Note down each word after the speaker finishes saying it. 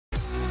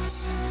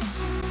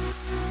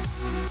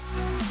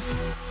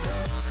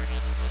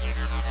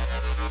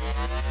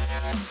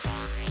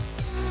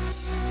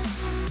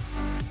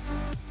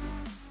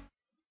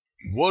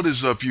What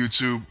is up,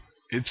 YouTube?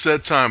 It's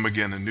that time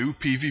again. A new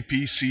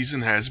PvP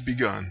season has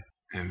begun,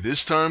 and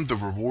this time the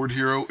reward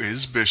hero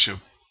is Bishop.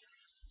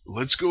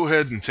 Let's go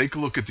ahead and take a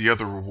look at the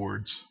other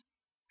rewards,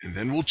 and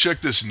then we'll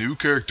check this new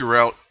character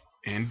out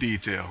in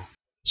detail.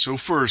 So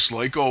first,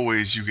 like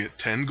always, you get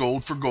 10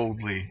 gold for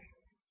Gold League.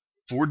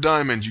 For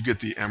Diamond, you get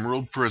the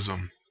Emerald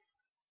Prism.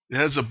 It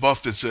has a buff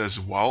that says,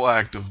 while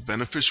active,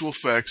 beneficial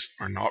effects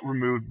are not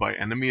removed by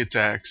enemy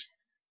attacks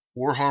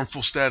or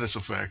harmful status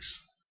effects.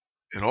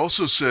 It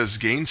also says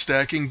gain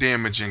stacking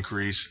damage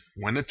increase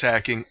when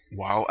attacking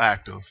while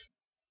active.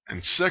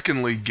 And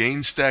secondly,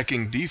 gain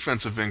stacking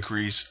defensive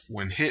increase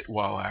when hit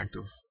while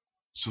active.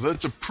 So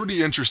that's a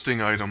pretty interesting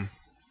item.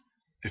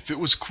 If it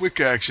was quick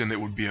action,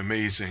 it would be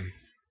amazing.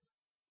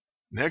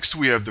 Next,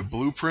 we have the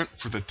blueprint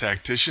for the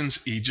Tactician's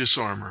Aegis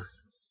armor.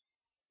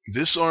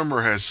 This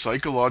armor has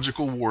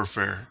psychological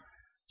warfare.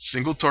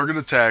 Single target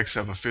attacks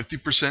have a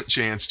 50%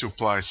 chance to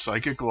apply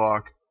Psychic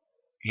Lock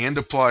and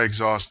apply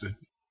Exhausted.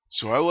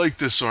 So I like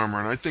this armor,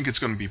 and I think it's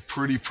going to be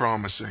pretty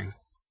promising.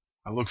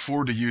 I look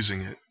forward to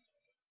using it.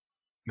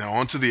 Now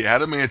onto the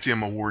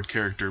Adamantium Award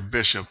character,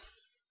 Bishop.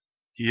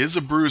 He is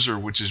a bruiser,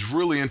 which is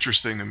really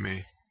interesting to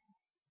me.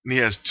 And he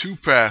has two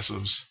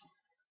passives.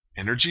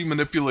 Energy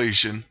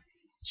Manipulation,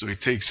 so he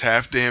takes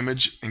half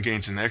damage and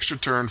gains an extra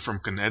turn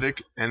from kinetic,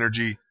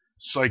 energy,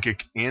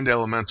 psychic, and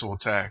elemental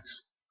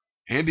attacks.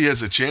 And he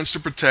has a chance to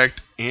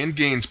protect and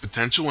gains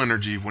potential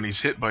energy when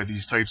he's hit by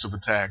these types of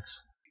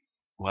attacks.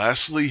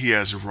 Lastly, he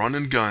has Run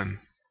and Gun,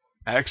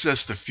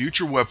 access to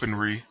future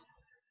weaponry,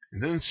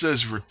 and then it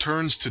says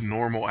returns to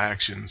normal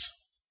actions.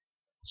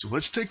 So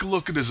let's take a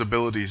look at his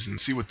abilities and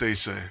see what they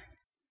say.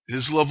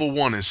 His level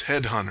 1 is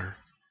Headhunter.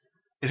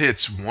 It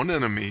hits one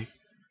enemy.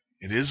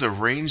 It is a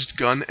ranged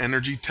gun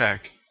energy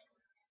tech.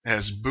 It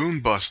has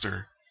Boon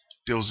Buster,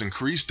 deals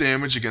increased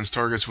damage against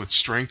targets with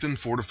strengthened,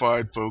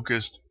 fortified,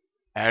 focused,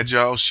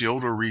 agile,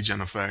 shield, or regen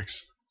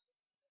effects.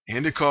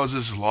 And it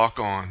causes Lock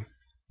On,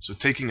 so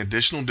taking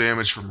additional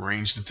damage from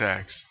ranged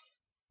attacks.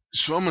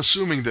 So I'm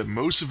assuming that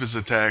most of his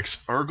attacks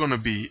are going to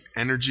be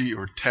energy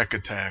or tech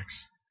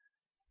attacks.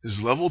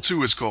 His level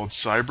 2 is called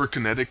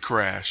Cyberkinetic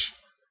Crash.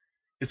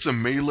 It's a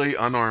melee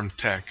unarmed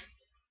tech.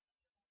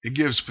 It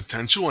gives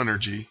potential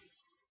energy,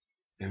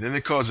 and then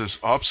it causes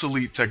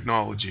obsolete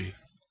technology,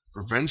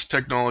 prevents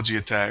technology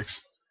attacks,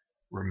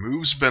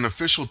 removes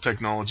beneficial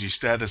technology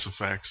status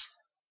effects,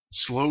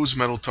 slows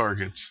metal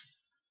targets,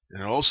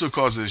 and it also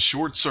causes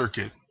Short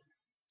Circuit,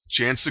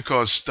 chance to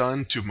cause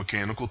stun to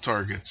mechanical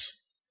targets.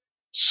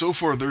 So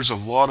far there's a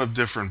lot of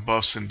different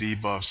buffs and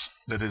debuffs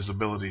that his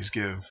abilities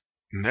give.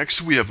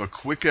 Next we have a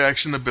quick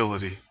action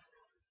ability.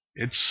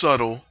 It's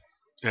subtle,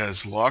 it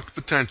has locked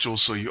potential,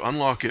 so you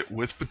unlock it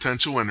with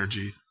potential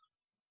energy.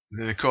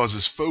 Then it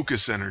causes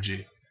focus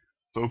energy.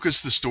 Focus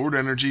the stored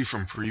energy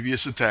from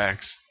previous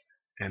attacks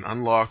and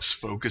unlocks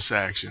focus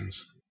actions.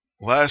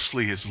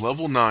 Lastly, his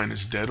level 9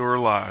 is Dead or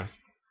Alive.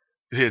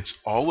 It hits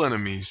all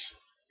enemies.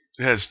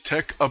 It has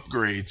tech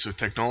upgrade, so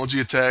technology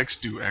attacks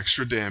do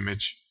extra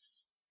damage,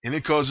 and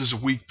it causes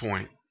a weak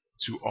point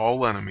to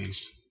all enemies.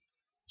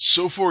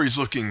 So far he's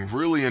looking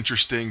really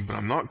interesting, but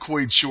I'm not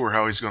quite sure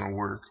how he's going to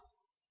work.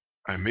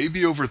 I may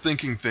be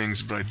overthinking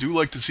things, but I do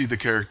like to see the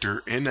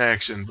character in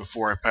action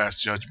before I pass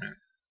judgment.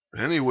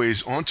 But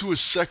anyways, on to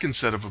his second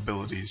set of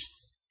abilities,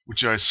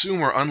 which I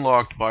assume are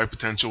unlocked by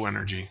potential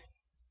energy.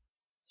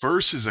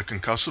 First is a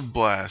Concussive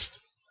Blast.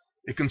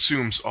 It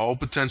consumes all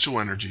potential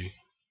energy.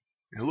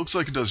 It looks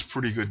like it does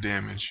pretty good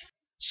damage.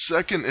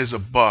 Second is a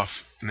buff,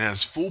 and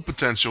has full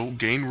potential,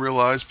 gain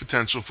realized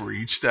potential for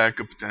each stack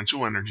of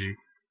potential energy,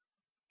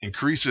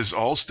 increases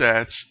all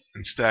stats,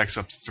 and stacks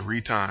up to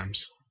 3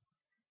 times.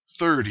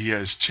 Third, he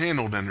has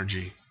channeled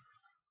energy.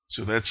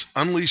 So that's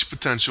unleashed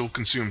potential,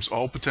 consumes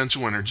all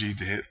potential energy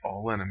to hit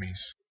all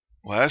enemies.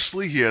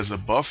 Lastly, he has a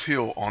buff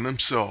heal on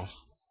himself.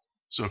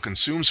 So it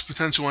consumes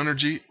potential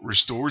energy,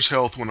 restores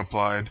health when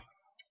applied,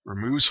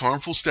 removes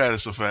harmful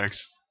status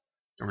effects,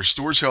 and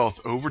restores health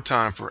over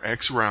time for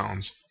X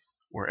rounds,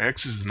 where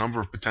X is the number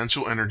of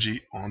potential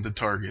energy on the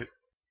target.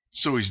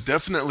 So he's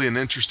definitely an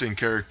interesting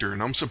character,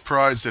 and I'm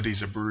surprised that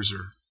he's a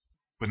bruiser.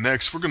 But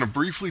next, we're going to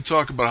briefly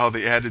talk about how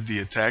they added the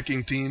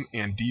attacking team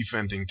and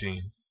defending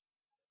team.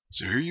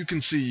 So here you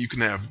can see you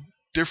can have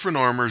different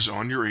armors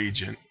on your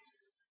agent,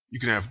 you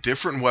can have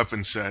different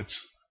weapon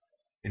sets,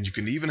 and you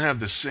can even have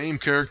the same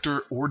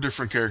character or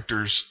different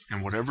characters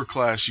in whatever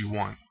class you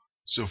want.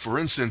 So for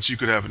instance, you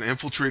could have an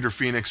Infiltrator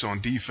Phoenix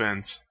on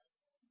defense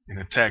and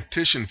a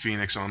Tactician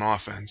Phoenix on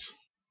offense.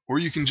 Or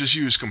you can just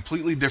use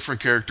completely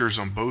different characters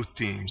on both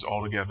teams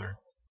altogether.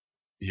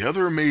 The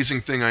other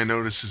amazing thing I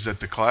noticed is that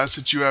the class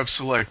that you have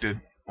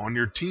selected on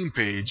your team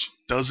page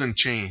doesn't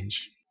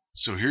change.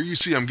 So here you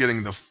see I'm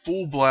getting the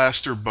full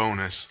blaster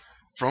bonus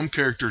from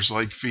characters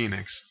like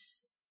Phoenix,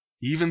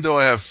 even though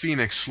I have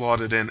Phoenix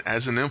slotted in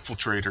as an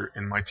infiltrator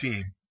in my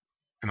team.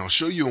 And I'll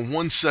show you in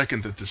 1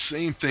 second that the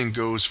same thing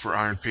goes for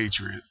Iron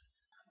Patriot.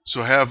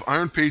 So I have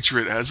Iron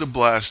Patriot as a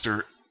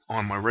blaster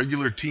on my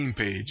regular team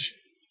page,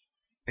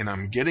 and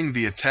I'm getting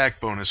the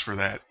attack bonus for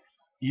that,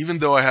 even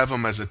though I have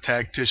him as a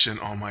tactician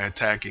on my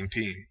attacking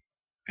team.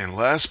 And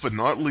last but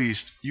not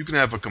least, you can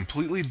have a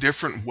completely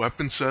different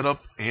weapon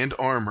setup and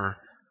armor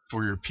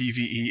for your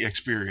PvE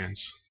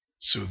experience.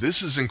 So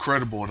this is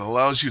incredible. It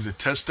allows you to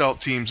test out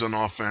teams on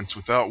offense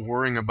without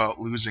worrying about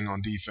losing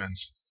on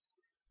defense.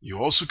 You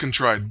also can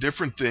try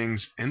different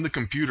things in the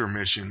computer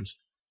missions,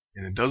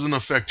 and it doesn't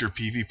affect your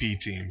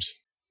PvP teams.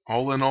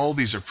 All in all,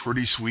 these are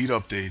pretty sweet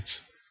updates,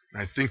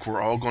 and I think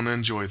we're all going to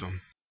enjoy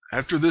them.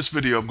 After this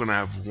video, I'm going to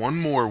have one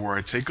more where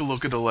I take a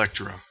look at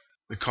Elektra,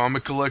 the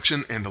comic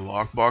collection, and the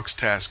lockbox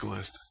task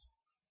list.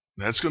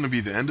 That's going to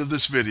be the end of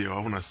this video.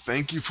 I want to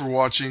thank you for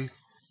watching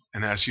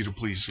and ask you to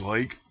please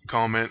like,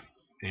 comment,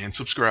 and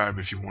subscribe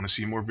if you want to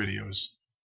see more videos.